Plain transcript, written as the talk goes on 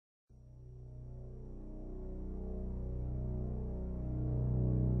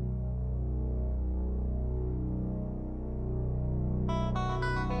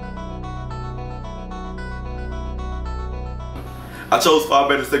I chose Phi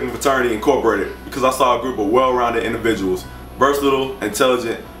Beta Sigma Fraternity Incorporated because I saw a group of well-rounded individuals, versatile,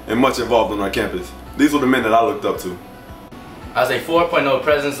 intelligent, and much involved on our campus. These were the men that I looked up to. As a 4.0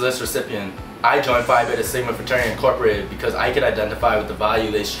 President's List recipient, I joined Phi Beta Sigma Fraternity Incorporated because I could identify with the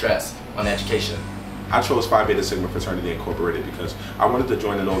value they stress on education. I chose Phi Beta Sigma Fraternity Incorporated because I wanted to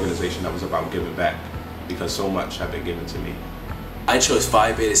join an organization that was about giving back, because so much had been given to me. I chose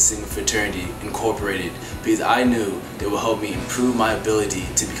Phi Beta Sigma Fraternity Incorporated because I knew they would help me improve my ability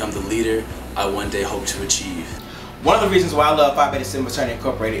to become the leader I one day hope to achieve. One of the reasons why I love Phi Beta Sigma Fraternity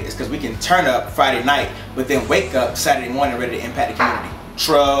Incorporated is because we can turn up Friday night, but then wake up Saturday morning ready to impact the community.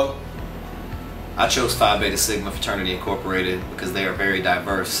 True. I chose Phi Beta Sigma Fraternity Incorporated because they are very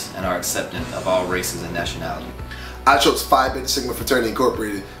diverse and are accepting of all races and nationality. I chose Phi Beta Sigma Fraternity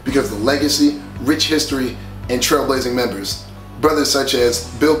Incorporated because of the legacy, rich history, and trailblazing members. Brothers such as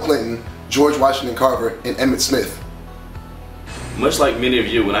Bill Clinton, George Washington Carver, and Emmett Smith. Much like many of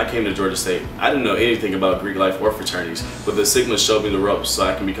you, when I came to Georgia State, I didn't know anything about Greek life or fraternities, but the Sigma showed me the ropes so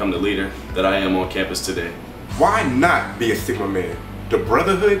I can become the leader that I am on campus today. Why not be a Sigma man? The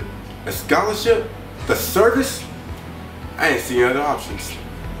brotherhood, a scholarship, the service? I ain't see other options.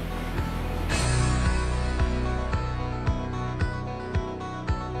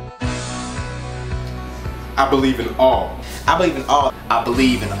 I believe in all. I believe in all. I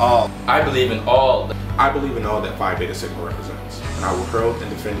believe in all. I believe in all. I believe in all that Phi Beta Sigma represents, and I will herald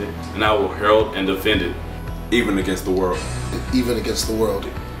and defend it. And I will herald and defend it. Even against the world. Even against the world.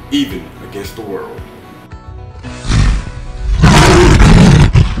 Even against the world.